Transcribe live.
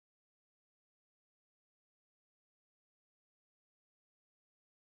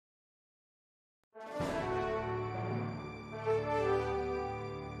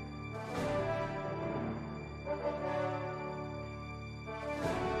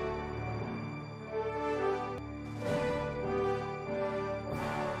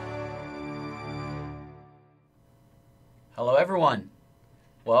Hello everyone,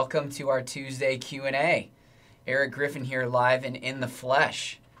 welcome to our Tuesday Q&A. Eric Griffin here, live and in the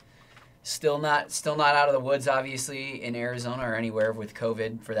flesh. Still not out of the woods, obviously, in Arizona or anywhere with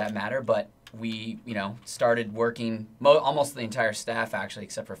COVID for that matter, but we, started working, almost the entire staff actually,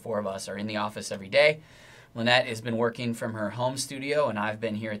 except for 4 of us, are in the office every day. Lynette has been working from her home studio and I've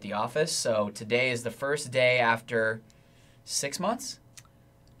been here at the office. So today is the first day after 6 months?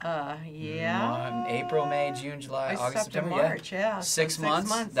 Yeah. April, May, June, July, August, September, March, yeah. Six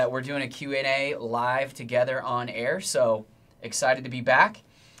months that we're doing a Q&A live together on air. So excited to be back.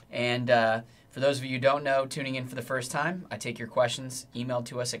 And for those of you who don't know, tuning in for the first time, I take your questions emailed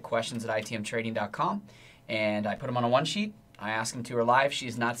to us at questions@itmtrading.com. And I put them on a one sheet. I ask them to her live. She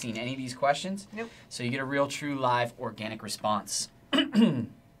has not seen any of these questions. Nope. So you get a real, true, live, organic response.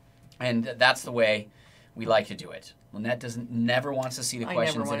 And that's the way we like to do it. Lynette never wants to see the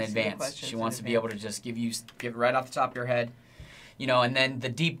questions in advance. She wants to be able to just give it right off the top of your head. And then the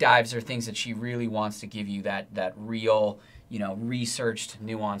deep dives are things that she really wants to give you that real, researched,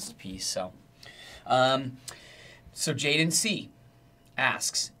 nuanced piece. So Jaedon C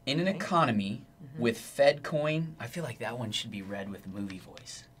asks, in an economy with FedCoin, I feel like that one should be read with movie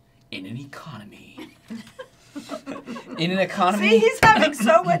voice. In an economy. In an economy. See, he's having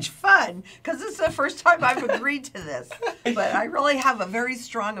so much fun because this is the first time I've agreed to this. But I really have a very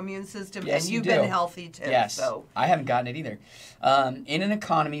strong immune system, yes, and you've been healthy too. Yes, so. I haven't gotten it either. In an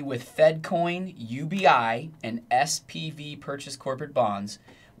economy with FedCoin, UBI, and SPV Purchased Corporate Bonds,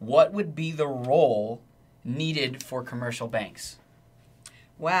 what would be the role needed for commercial banks?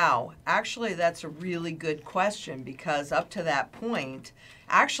 Wow. Actually, that's a really good question because up to that point,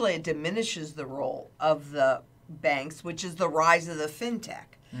 actually it diminishes the role of the banks, which is the rise of the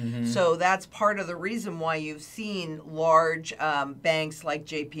fintech. Mm-hmm. So that's part of the reason why you've seen large banks like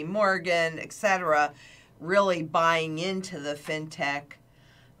JP Morgan, et cetera, really buying into the fintech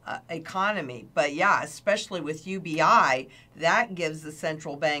economy. But yeah, especially with UBI, that gives the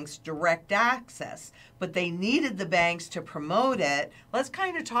central banks direct access. But they needed the banks to promote it. Let's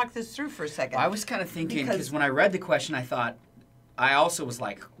kind of talk this through for a second. Well, I was kind of thinking, because when I read the question, I also was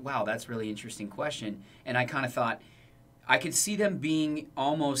like, wow, that's a really interesting question. And I kind of thought, I could see them being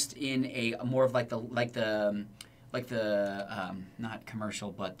almost in a more of like the not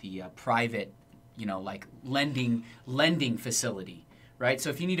commercial, but the private, like lending facility, right? So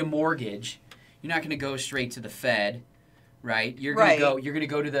if you need a mortgage, you're not going to go straight to the Fed, right? You're going to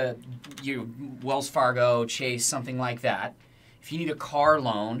go to the Wells Fargo, Chase, something like that. If you need a car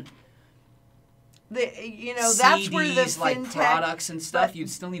loan, that's CDs, where the fintech, like products and stuff, you'd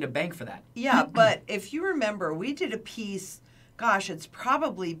still need a bank for that. Yeah, but if you remember, we did a piece, gosh, it's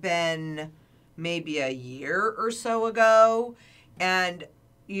probably been maybe a year or so ago, and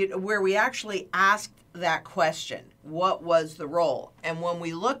where we actually asked that question, what was the role? And when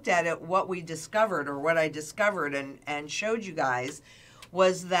we looked at it, what we discovered, or what I discovered and showed you guys,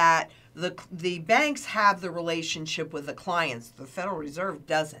 was that the banks have the relationship with the clients. The Federal Reserve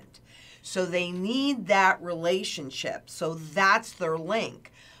doesn't. So they need that relationship. So that's their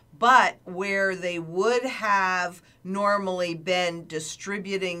link. But where they would have normally been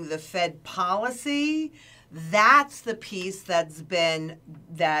distributing the Fed policy, that's the piece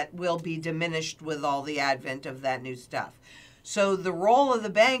that will be diminished with all the advent of that new stuff. So the role of the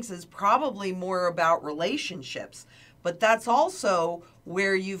banks is probably more about relationships. But that's also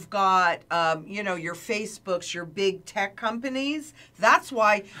where you've got, your Facebooks, your big tech companies. That's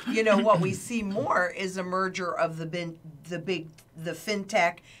why, what we see more is a merger of the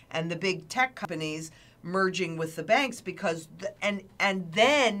fintech and the big tech companies merging with the banks because, and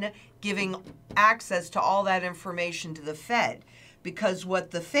then giving access to all that information to the Fed. Because what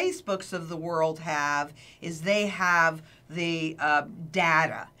the Facebooks of the world have is they have the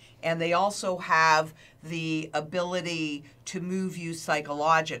data. And they also have the ability to move you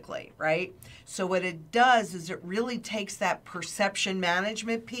psychologically, right? So what it does is it really takes that perception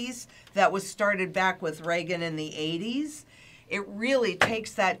management piece that was started back with Reagan in the 80s. It really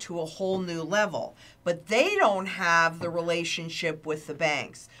takes that to a whole new level. But they don't have the relationship with the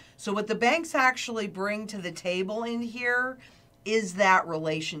banks. So what the banks actually bring to the table in here is that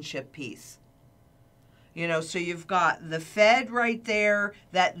relationship piece. So you've got the Fed right there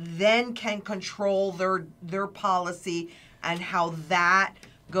that then can control their policy and how that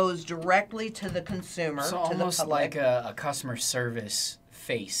goes directly to the consumer, so to almost the public. like a customer service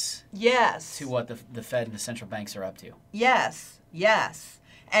face Yes. to what the Fed and the central banks are up to. Yes. Yes.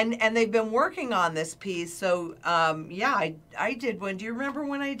 And they've been working on this piece. So, yeah, I did one. Do you remember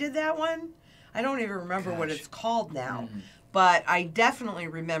when I did that one? I don't even remember what it's called now. Mm-hmm. But I definitely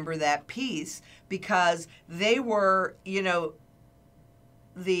remember that piece because they were, you know,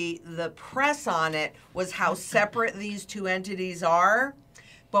 the press on it was how separate these two entities are.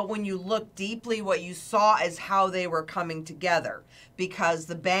 But when you look deeply, what you saw is how they were coming together because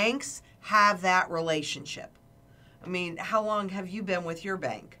the banks have that relationship. I mean, how long have you been with your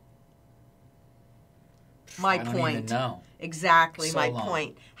bank? My point. I don't even know. Exactly, so my long.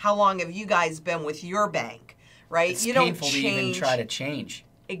 Point. How long have you guys been with your bank? Right? It's painful to even try to change.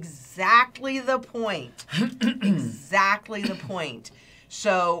 Exactly the point. Exactly the point.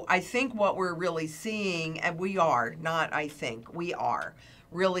 So I think what we're really seeing, and we are, not I think, we are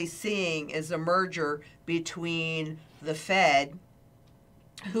really seeing is a merger between the Fed,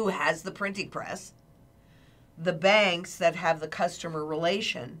 who has the printing press, the banks that have the customer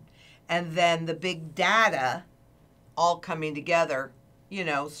relation, and then the big data all coming together, you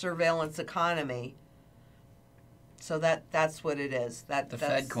know, surveillance economy. So that's what it is. The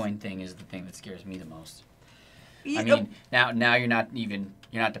FedCoin thing is the thing that scares me the most. I mean, now you're not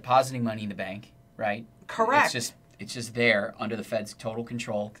depositing money in the bank, right? Correct. It's just there under the Fed's total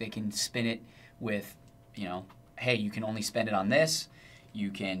control. They can spin it with, you know, hey, you can only spend it on this.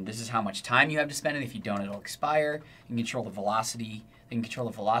 This is how much time you have to spend it. If you don't, it'll expire. You can control the velocity. They can control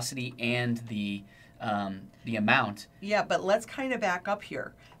the velocity and the amount. Yeah, but let's kind of back up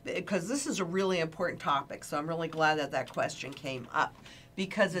here because this is a really important topic. So I'm really glad that question came up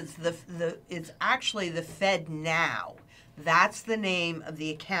because it's actually the Fed now. That's the name of the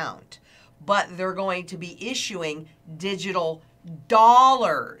account. But they're going to be issuing digital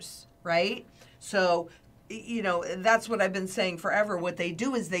dollars, right? So, you know, that's what I've been saying forever. What they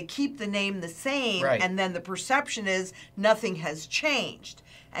do is they keep the name the same, right, and then the perception is nothing has changed.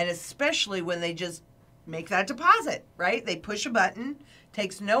 And especially when they just make that deposit, right? They push a button,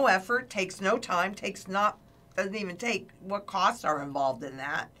 takes no effort, takes no time, doesn't even take what costs are involved in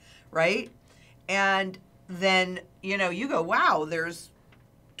that, right? And then, you know, you go, wow, there's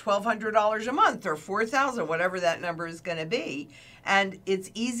 $1,200 a month or $4,000, whatever that number is going to be. And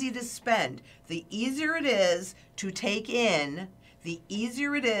it's easy to spend. The easier it is to take in, the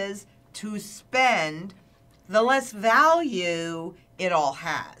easier it is to spend, the less value it all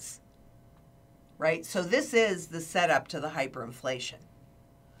has. Right? So this is the setup to the hyperinflation.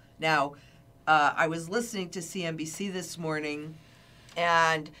 Now, I was listening to CNBC this morning,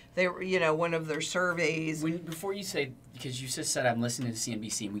 and they were, you know, one of their surveys. Before you say, because you just said I'm listening to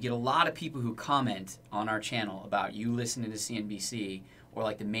CNBC, and we get a lot of people who comment on our channel about you listening to CNBC or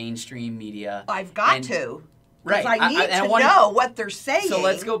like the mainstream media. I've got to. Right. I need to know what they're saying. So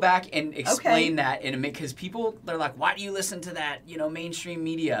let's go back and explain that in a minute, because people, they're like, why do you listen to that, you know, mainstream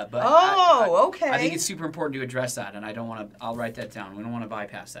media? But okay. I think it's super important to address that, and I'll write that down. We don't want to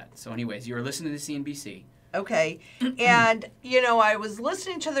bypass that. So anyways, you were listening to CNBC. Okay. And, you know, I was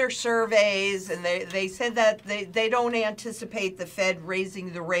listening to their surveys, and they said that they don't anticipate the Fed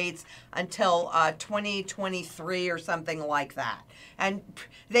raising the rates until 2023 or something like that. And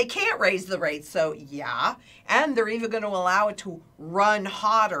they can't raise the rates, so yeah. And they're even going to allow it to run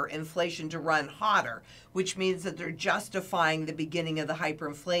hotter, inflation to run hotter, which means that they're justifying the beginning of the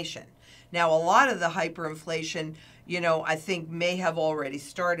hyperinflation. Now, a lot of the hyperinflation, you know, I think may have already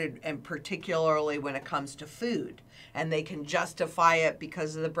started, and particularly when it comes to food. And they can justify it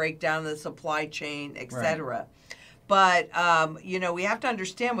because of the breakdown of the supply chain, et cetera. Right. But, you know, we have to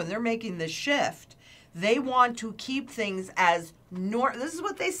understand when they're making this shift, they want to keep things as this is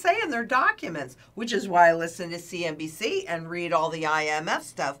what they say in their documents, which is why I listen to CNBC and read all the IMF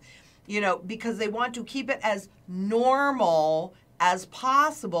stuff, you know, because they want to keep it as normal as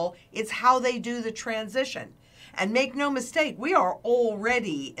possible. It's how they do the transition. And make no mistake, we are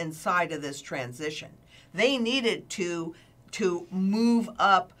already inside of this transition. They needed to move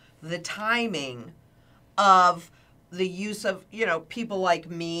up the timing of the use of, you know, people like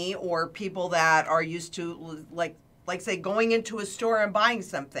me or people that are used to, like say, going into a store and buying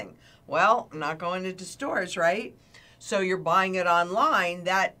something. Well, I'm not going into stores, right? So you're buying it online.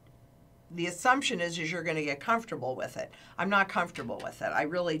 That the assumption is you're going to get comfortable with it. I'm not comfortable with it. I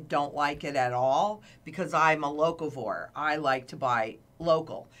really don't like it at all because I'm a locavore. I like to buy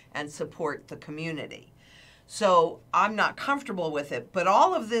local and support the community. So I'm not comfortable with it. But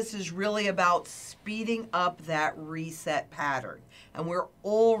all of this is really about speeding up that reset pattern. And we're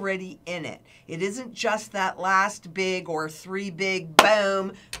already in it. It isn't just that last big or 3 big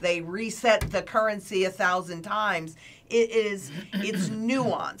boom, they reset the currency 1,000 times. It's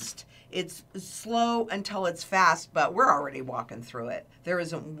nuanced. It's slow until it's fast, but we're already walking through it. There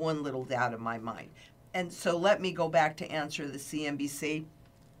isn't one little doubt in my mind. And so let me go back to answer the CNBC.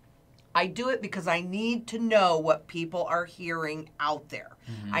 I do it because I need to know what people are hearing out there.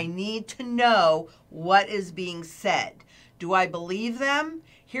 Mm-hmm. I need to know what is being said. Do I believe them?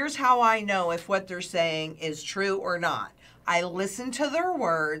 Here's how I know if what they're saying is true or not. I listen to their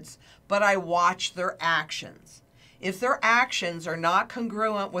words, but I watch their actions. If their actions are not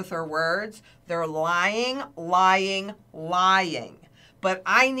congruent with their words, they're lying, lying, lying. But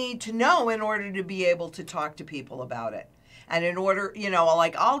I need to know in order to be able to talk to people about it. And in order,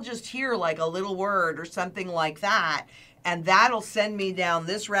 like I'll just hear like a little word or something like that, and that'll send me down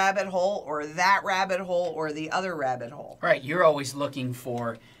this rabbit hole or that rabbit hole or the other rabbit hole. Right. You're always looking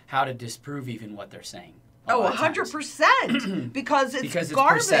for how to disprove even what they're saying. Oh, 100%. Because it's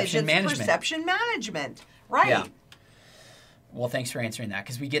garbage. Perception it's management. Perception management. Right. Yeah. Well, thanks for answering that,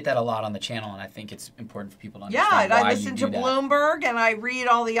 because we get that a lot on the channel, and I think it's important for people to understand why you do that. Yeah, and I listen to Bloomberg, and I read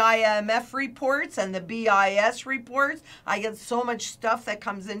all the IMF reports and the BIS reports. I get so much stuff that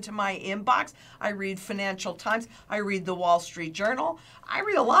comes into my inbox. I read Financial Times. I read the Wall Street Journal. I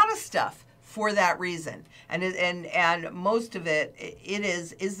read a lot of stuff for that reason. And most of it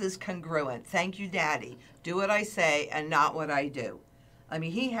is this congruent? Thank you, Daddy. Do what I say and not what I do. I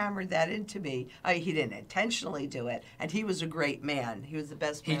mean, he hammered that into me. He didn't intentionally do it, and he was a great man. He was the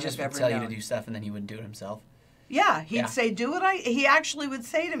best man I've ever known. He just would tell you to do stuff, and then he wouldn't do it himself. Yeah, he'd say, he actually would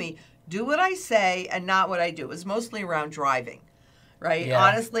say to me, do what I say and not what I do. It was mostly around driving, right? Yeah.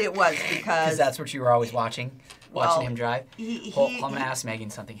 Honestly, it was because that's what you were always watching him drive? I'm going to ask Megan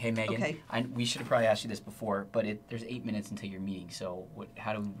something. Hey, Megan, okay. We should have probably asked you this before, but there's 8 minutes until your meeting, so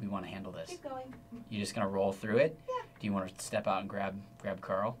how do we want to handle this? Keep going. You're just going to roll through it? Yeah. Do you want to step out and grab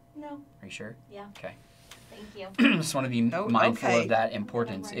Carl? No. Are you sure? Yeah. Okay. Thank you. Just want to be mindful of that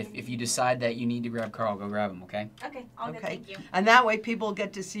importance. If you decide that you need to grab Carl, go grab him, okay? Okay, all good, thank you. And that way people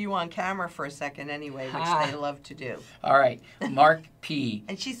get to see you on camera for a second anyway, which they love to do. All right. Mark P.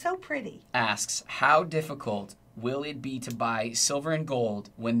 And she's so pretty. Asks, how difficult will it be to buy silver and gold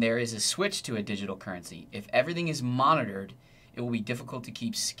when there is a switch to a digital currency? If everything is monitored, it will be difficult to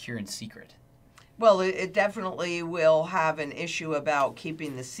keep secure and secret. Well, it definitely will have an issue about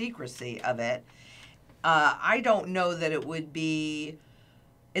keeping the secrecy of it. I don't know that it would be...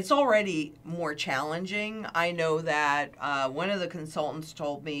 It's already more challenging. I know that one of the consultants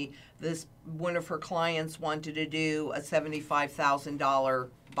told me one of her clients wanted to do a $75,000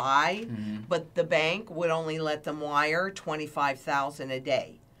 buy, but the bank would only let them wire $25,000 a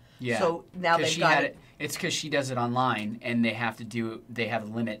day. Yeah. So now they've got it. It's because she does it online, and they have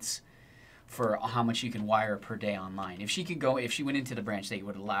limits for how much you can wire per day online. If she went into the branch, they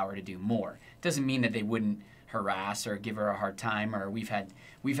would allow her to do more. It doesn't mean that they wouldn't harass or give her a hard time. Or we've had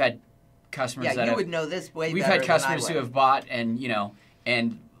customers that would know this way we've better had customers than I who have bought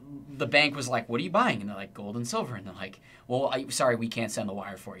and the bank was like, "What are you buying?" And they're like, "Gold and silver." And they're like, "Well, sorry, we can't send the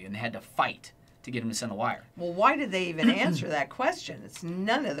wire for you." And they had to fight to get them to send the wire. Well, why did they even answer that question? It's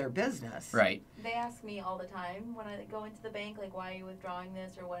none of their business. Right. They ask me all the time when I go into the bank, like, why are you withdrawing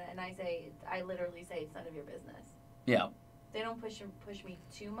this or what? And I literally say it's none of your business. Yeah. They don't push me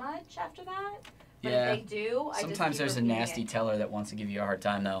too much after that. But yeah. if they do, sometimes there's a nasty teller that wants to give you a hard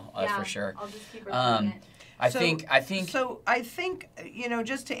time, though. That's for sure. I'll just keep repeating it. I think. So I think,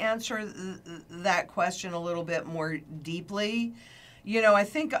 just to answer that question a little bit more deeply, I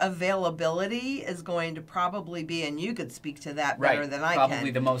think availability is going to probably be, and you could speak to that better than I can.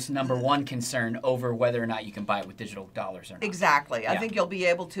 Probably the most number one concern over whether or not you can buy it with digital dollars or not. Exactly. Yeah. I think you'll be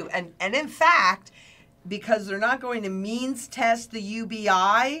able to. And in fact, because they're not going to means test the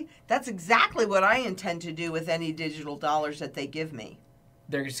UBI, that's exactly what I intend to do with any digital dollars that they give me.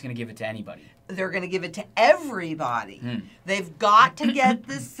 They're just going to give it to anybody. They're going to give it to everybody. They've got to get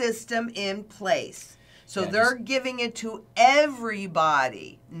the system in place. So they're giving it to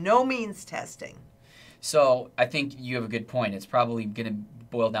everybody. No means testing. So I think you have a good point. It's probably going to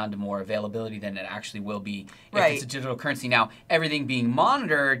boil down to more availability than it actually will be if it's a digital currency. Now, everything being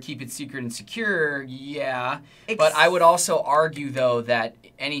monitored, keep it secret and secure, yeah. But I would also argue, though, that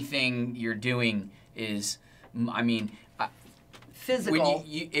anything you're doing is, physical.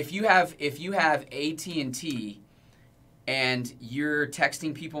 If you have AT&T and you're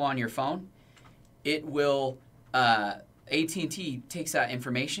texting people on your phone, it will AT&T takes that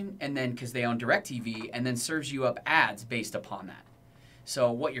information and then, because they own DirecTV, and then serves you up ads based upon that.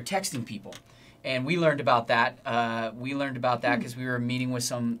 So what you're texting people. And we learned about that. Because we were meeting with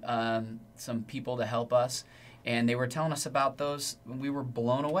some people to help us, and they were telling us about those. We were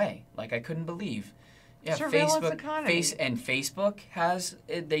blown away. Like, I couldn't believe. Yeah, Surveillance economy. Facebook has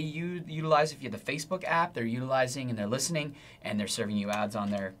they utilize, if you have the Facebook app, they're utilizing and they're listening, and they're serving you ads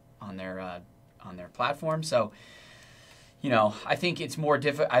on their platform. So, I think it's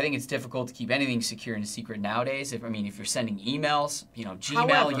difficult to keep anything secure and secret nowadays. If you're sending emails, Gmail,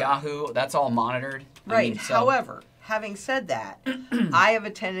 However, Yahoo, that's all monitored. Right. However, having said that, I have a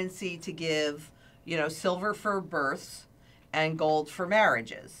tendency to give, silver for births and gold for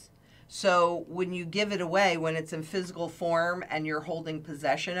marriages. So when you give it away, when it's in physical form and you're holding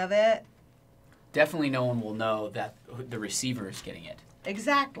possession of it, definitely no one will know that the receiver is getting it.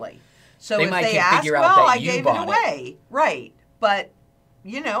 Exactly. So they if might they can ask, figure out well, that I you gave it bought away. Right. But,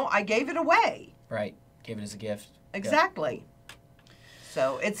 I gave it away. Right. Gave it as a gift. Exactly. Yeah.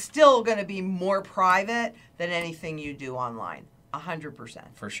 So it's still going to be more private than anything you do online.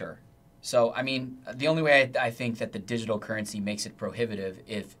 100%. For sure. So, the only way I think that the digital currency makes it prohibitive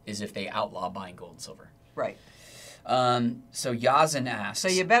is if they outlaw buying gold and silver. Right. So Yazin asks. So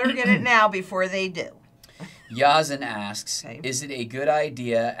you better get it now before they do. Yazin asks, Okay. Is it a good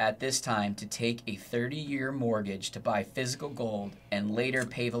idea at this time to take a 30-year mortgage to buy physical gold and later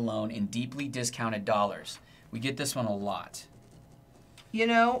pay the loan in deeply discounted dollars? We get this one a lot.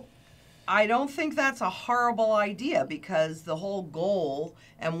 I don't think that's a horrible idea, because the whole goal,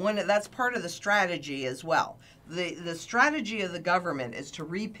 and that's part of the strategy as well. The strategy of the government is to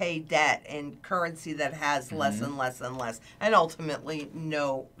repay debt in currency that has less and less and less, and ultimately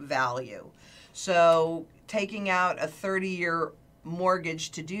no value. So taking out a 30-year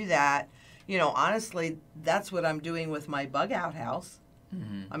mortgage to do that, honestly, that's what I'm doing with my bug out house.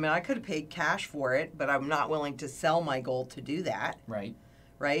 Mm-hmm. I could have paid cash for it, but I'm not willing to sell my gold to do that. Right?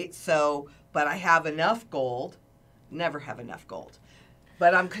 So, but I have enough gold. Never have enough gold.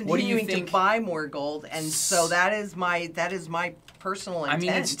 But I'm continuing to buy more gold, and so that is my personal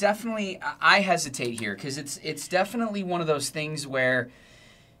intent. It's definitely, I hesitate here, because it's definitely one of those things where,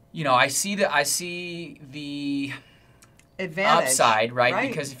 I see the advantage upside, right?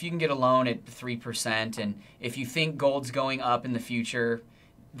 Because if you can get a loan at 3%, and if you think gold's going up in the future,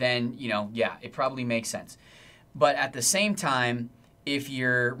 then it probably makes sense. But at the same time, if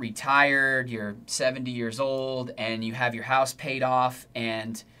you're retired, you're 70 years old, and you have your house paid off,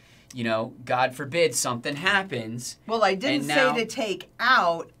 and, God forbid something happens. Well, I didn't say to take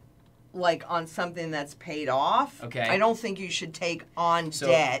out, like, on something that's paid off. Okay. I don't think you should take on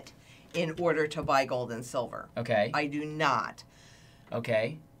debt in order to buy gold and silver. Okay. I do not.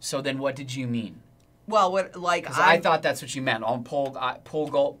 Okay. So then what did you mean? Well, because I thought that's what you meant. I'll pull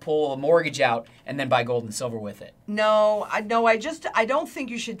a mortgage out and then buy gold and silver with it. No. I don't think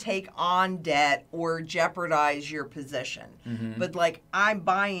you should take on debt or jeopardize your position. Mm-hmm. But I'm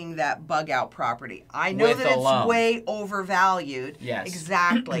buying that bug out property. I know that it's way overvalued. Yes.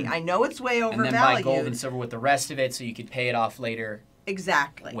 Exactly. I know it's way overvalued. And then buy gold and silver with the rest of it, so you could pay it off later.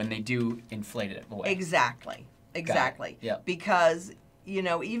 Exactly. When they do inflate it away. Exactly. Yeah. Because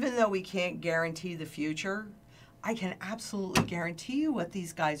even though we can't guarantee the future, I can absolutely guarantee you what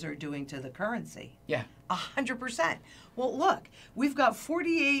these guys are doing to the currency. Yeah. 100%. Well, look, we've got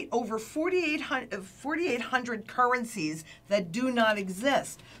 4,800 currencies that do not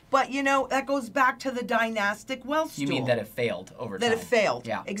exist. But, that goes back to the dynastic wealth stool. You mean that it failed over time? That it failed.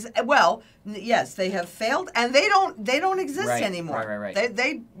 Yeah. Well, yes, they have failed, and they don't exist anymore. Right.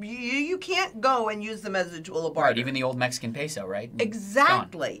 You can't go and use them as a tool of barter. Right, even the old Mexican peso, right?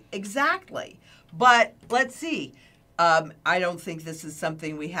 Exactly. But let's see. I don't think this is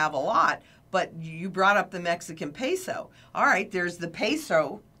something we have a lot, but you brought up the Mexican peso. All right, there's the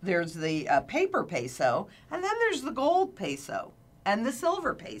peso, there's the paper peso, and then there's the gold peso and the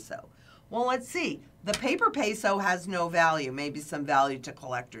silver peso. Well, let's see. The paper peso has no value, maybe some value to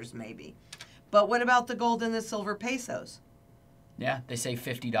collectors, maybe. But what about the gold and the silver pesos? Yeah, they say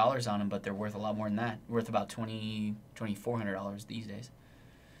 $50 on them, but they're worth a lot more than that. Worth about $2,400 these days,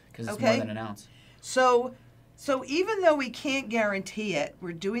 because it's more than an ounce. So even though we can't guarantee it,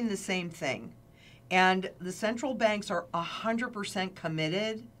 we're doing the same thing. And the central banks are 100%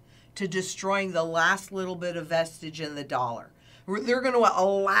 committed to destroying the last little bit of vestige in the dollar. They're going to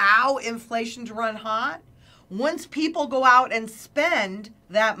allow inflation to run hot. Once people go out and spend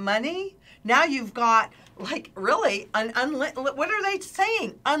that money, now you've got, really, what are they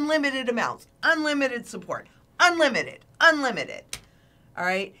saying? Unlimited amounts, unlimited support, unlimited. All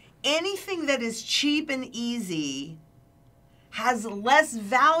right? Anything that is cheap and easy has less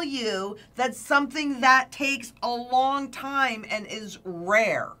value than something that takes a long time and is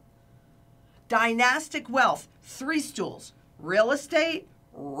rare. Dynastic wealth, 3 stools: real estate,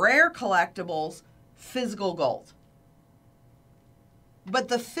 rare collectibles, physical gold. But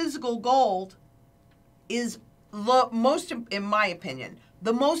the physical gold is the most, in my opinion,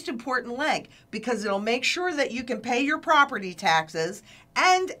 the most important leg, because it'll make sure that you can pay your property taxes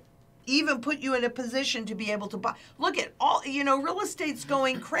and even put you in a position to be able to buy. Look at all, real estate's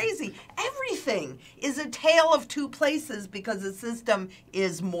going crazy. Everything is a tale of 2 places because the system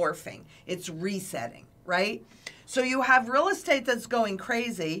is morphing. It's resetting, right? So you have real estate that's going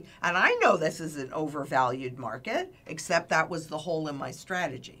crazy, and I know this is an overvalued market, except that was the hole in my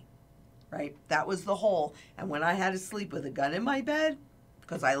strategy, right? That was the hole. And when I had to sleep with a gun in my bed,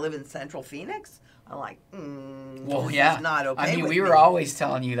 because I live in Central Phoenix, I'm like, well, this yeah. is not okay. I mean, we were always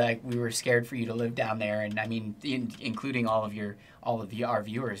telling you that we were scared for you to live down there, and I mean, including all of our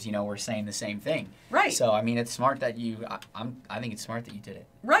viewers, we're saying the same thing. Right. So I mean, it's smart that I think it's smart that you did it.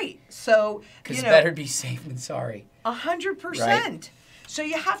 Right. So because better be safe than sorry. 100%. Right? So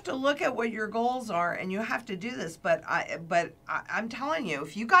you have to look at what your goals are, and you have to do this. But I'm telling you,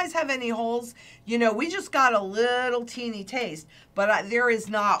 if you guys have any holes, we just got a little teeny taste. But there is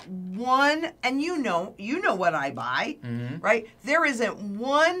not one, and you know what I buy, right? There isn't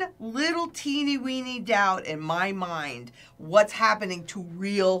one little teeny weeny doubt in my mind what's happening to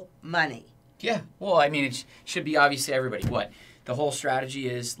real money. Yeah. Well, I mean, it should be obvious to everybody. What the whole strategy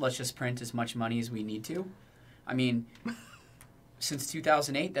is: let's just print as much money as we need to. I mean. Since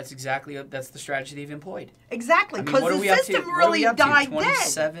 2008, that's the strategy they've employed. Exactly, because the system really died dead.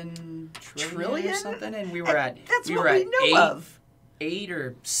 27 trillion or something, and we were at that's what we knew of. 8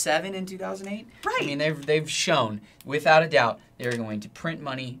 or 7 in 2008. Right. I mean, they've shown without a doubt they're going to print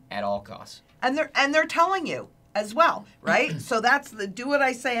money at all costs. And they're telling you as well, right? So that's the do what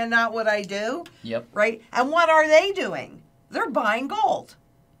I say and not what I do. Yep. Right. And what are they doing? They're buying gold,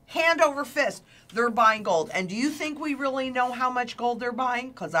 hand over fist. They're buying gold. And do you think we really know how much gold they're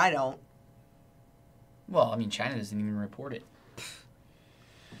buying? Because I don't. Well, I mean, China doesn't even report it.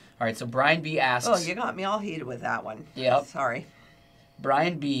 All right, so Brian B. asks... Oh, you got me all heated with that one. Yep. Sorry.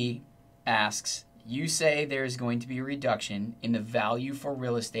 Brian B. asks, you say there is going to be a reduction in the value for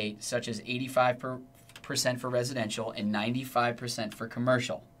real estate, such as 85% for residential and 95% for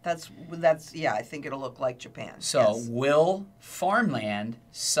commercial. That's I think it'll look like Japan. So yes. Will farmland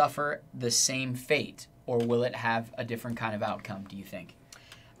suffer the same fate, or will it have a different kind of outcome, do you think?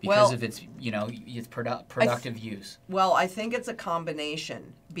 Because of its, its productive use. Well, I think it's a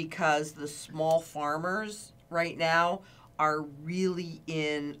combination, because the small farmers right now are really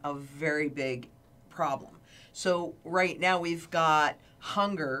in a very big problem. So right now we've got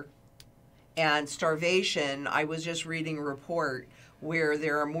hunger and starvation. I was just reading a report where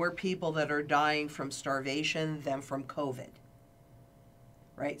there are more people that are dying from starvation than from COVID,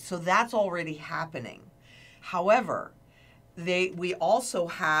 right? So that's already happening. However, we also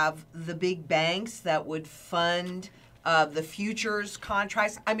have the big banks that would fund the futures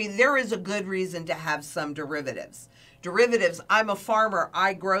contracts. I mean, there is a good reason to have some derivatives. I'm a farmer,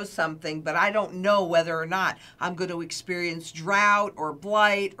 I grow something, but I don't know whether or not I'm going to experience drought or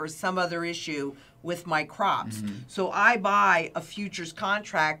blight or some other issue with my crops. So I buy a futures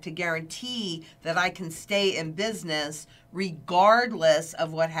contract to guarantee that I can stay in business regardless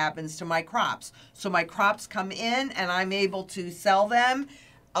of what happens to my crops. So my crops come in and I'm able to sell them.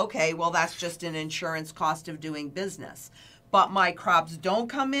 Okay, well, that's just an insurance cost of doing business. But my crops don't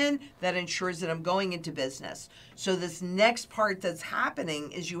come in, that ensures that I'm going into business. So this next part that's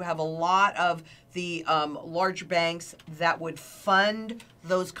happening is you have a lot of the large banks that would fund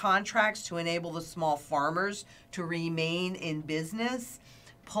those contracts to enable the small farmers to remain in business,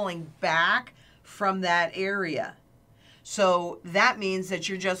 pulling back from that area. So that means that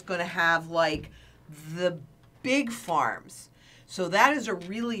you're just going to have like the big farms. So that is a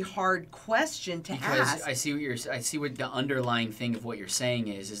really hard question to ask. Because I see what the underlying thing of what you're saying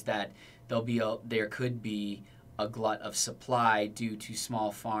is that there could be a glut of supply due to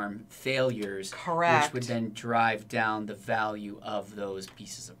small farm failures. Correct. Which would then drive down the value of those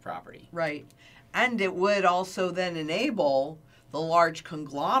pieces of property. Right. And it would also then enable the large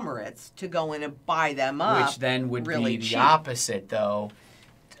conglomerates to go in and buy them up. Which then would really be the cheap. opposite, though,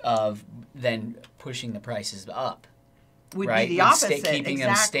 of then pushing the prices up. Would right? be the opposite, keeping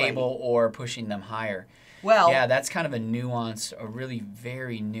them stable or pushing them higher. Well, yeah, that's kind of a really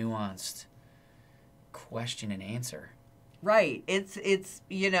very nuanced question and answer. Right. It's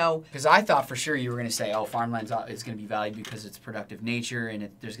Because I thought for sure you were going to say, farmland is going to be valued because it's productive nature and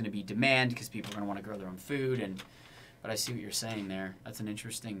there's going to be demand because people are going to want to grow their own food. But I see what you're saying there. That's an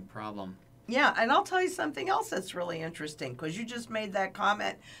interesting problem. Yeah, and I'll tell you something else that's really interesting, because you just made that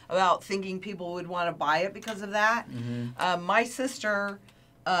comment about thinking people would want to buy it because of that. Mm-hmm. My sister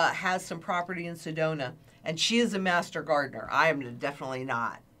has some property in Sedona, and she is a master gardener. I am definitely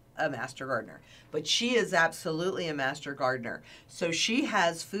not a master gardener, but she is absolutely a master gardener. So she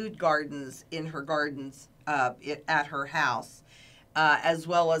has food gardens in her gardens at her house, as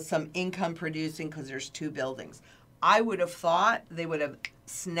well as some income producing, because there's 2 buildings. I would have thought they would have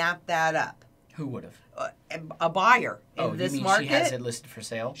snapped that up. Who would have? A buyer in this you mean market. she has it listed for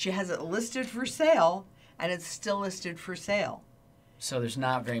sale? She has it listed for sale, and it's still listed for sale. So there's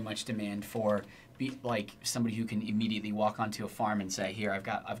not very much demand for like somebody who can immediately walk onto a farm and say, "Here,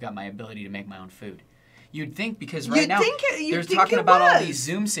 I've got my ability to make my own food." You'd think, because right now they're talking about all these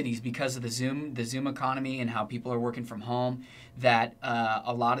Zoom cities because of the Zoom economy and how people are working from home, that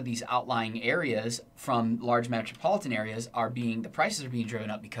a lot of these outlying areas from large metropolitan areas the prices are being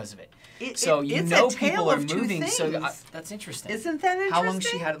driven up because of it. So people are moving. So that's interesting. Isn't that interesting? How long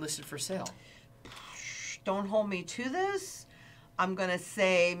she had it listed for sale? Don't hold me to this. I'm gonna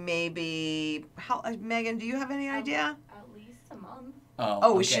say maybe. Megan, do you have any idea? At least a month.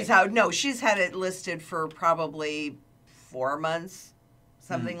 Oh, okay. She's had it listed for probably 4 months,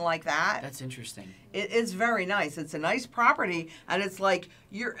 something like that. That's interesting. It's very nice. It's a nice property, and it's like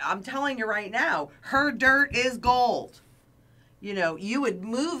I'm telling you right now, her dirt is gold. You know, you would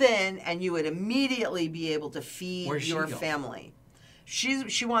move in and you would immediately be able to feed your family.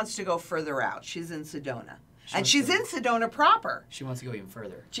 She wants to go further out. She's in Sedona. And she's in Sedona proper. She wants to go even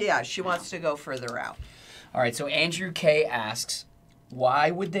further. Yeah, she wants to go further out. All right, so Andrew K. asks, why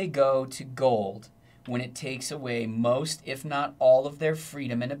would they go to gold when it takes away most, if not all, of their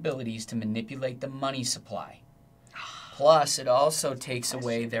freedom and abilities to manipulate the money supply? Plus, it also takes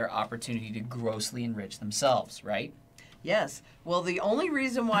away their opportunity to grossly enrich themselves, right? Yes. Well, the only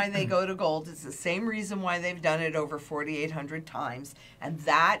reason why they go to gold is the same reason why they've done it over 4,800 times, and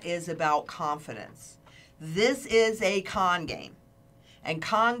that is about confidence. This is a con game, and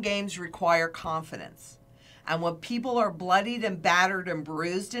con games require confidence. And when people are bloodied and battered and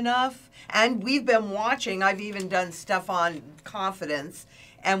bruised enough, and we've been watching, I've even done stuff on confidence,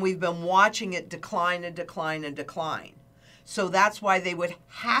 and we've been watching it decline and decline and decline. So that's why they would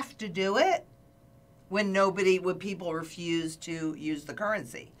have to do it when people refuse to use the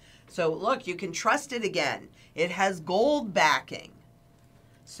currency. So look, you can trust it again. It has gold backing.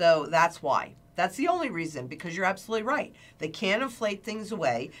 So that's why. That's the only reason, because you're absolutely right. They can't inflate things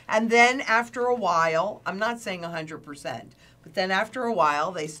away. And then after a while, I'm not saying 100%, but then after a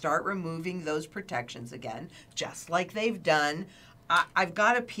while, they start removing those protections again, just like they've done. I've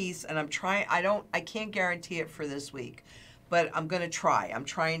got a piece, and I'm trying. I can't guarantee it for this week, but I'm going to try. I'm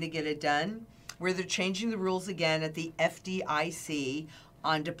trying to get it done, where they're changing the rules again at the FDIC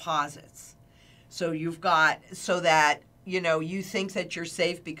on deposits. So that you think that you're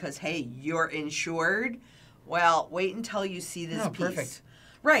safe because, hey, you're insured. Well, wait until you see this piece. Perfect.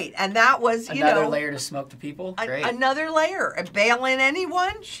 Right, and that was, another layer to smoke to people. Great. Another layer. Bail in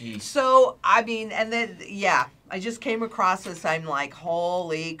anyone. Jeez. So, I mean, and then, I just came across this. I'm like,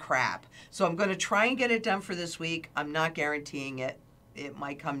 holy crap. So I'm going to try and get it done for this week. I'm not guaranteeing it. It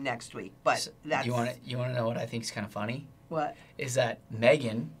might come next week, but that's... You want to know what I think is kind of funny? What? Is that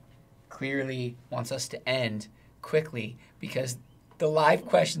Megan clearly wants us to end quickly because the live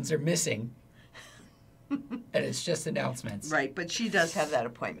questions are missing. And it's just announcements. Right, but she does have that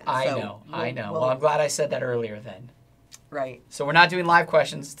appointment. I know. Well, I'm glad I said that earlier then. Right. So we're not doing live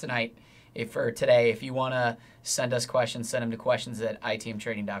questions tonight. Today, if you want to send us questions, send them to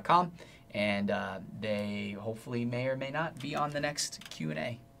questions@itmtrading.com. And they hopefully may or may not be on the next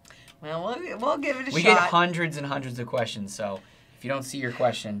Q&A. Well, we'll give it a shot. We get hundreds and hundreds of questions, so if you don't see your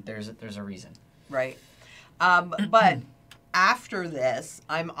question, there's a reason. Right. But after this,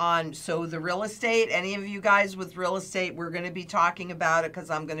 I'm on, so the real estate, any of you guys with real estate, we're going to be talking about it because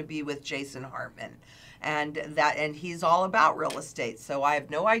I'm going to be with Jason Hartman. And he's all about real estate. So I have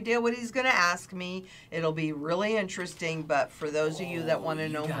no idea what he's going to ask me. It'll be really interesting, but for those of you that want to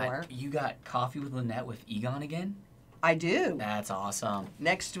know more. You got Coffee with Lynette with Egon again? I do. That's awesome.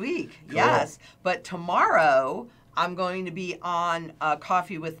 Next week, cool. Yes. But tomorrow, I'm going to be on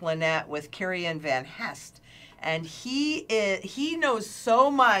Coffee with Lynette with Carrie Van Hest. And he knows so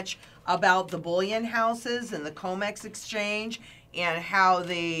much about the bullion houses and the COMEX exchange, and how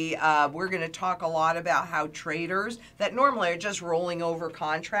we're going to talk a lot about how traders that normally are just rolling over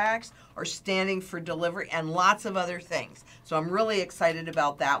contracts are standing for delivery, and lots of other things. So I'm really excited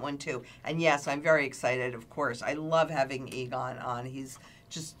about that one too. And yes, I'm very excited, of course. I love having Egon on. He's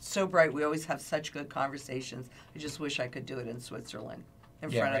just so bright. We always have such good conversations. I just wish I could do it in Switzerland, in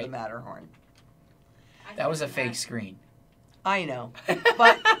Yeah, front right? of the Matterhorn. That was a fake screen. I know,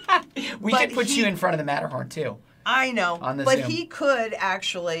 but We but could put you he- in front of the Matterhorn too. I know, On the but Zoom. he could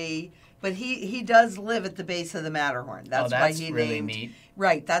actually. But he does live at the base of the Matterhorn. That's, why he really named neat.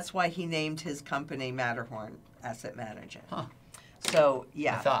 right. That's why he named his company Matterhorn Asset Management. Huh. So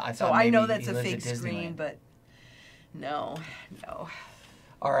yeah. I so thought I know maybe that's he a lived fake at Disneyland. screen, but no.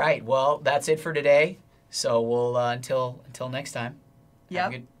 All right. Well, that's it for today. So we'll until next time.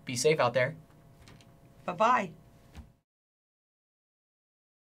 Yep. Be safe out there. Bye bye.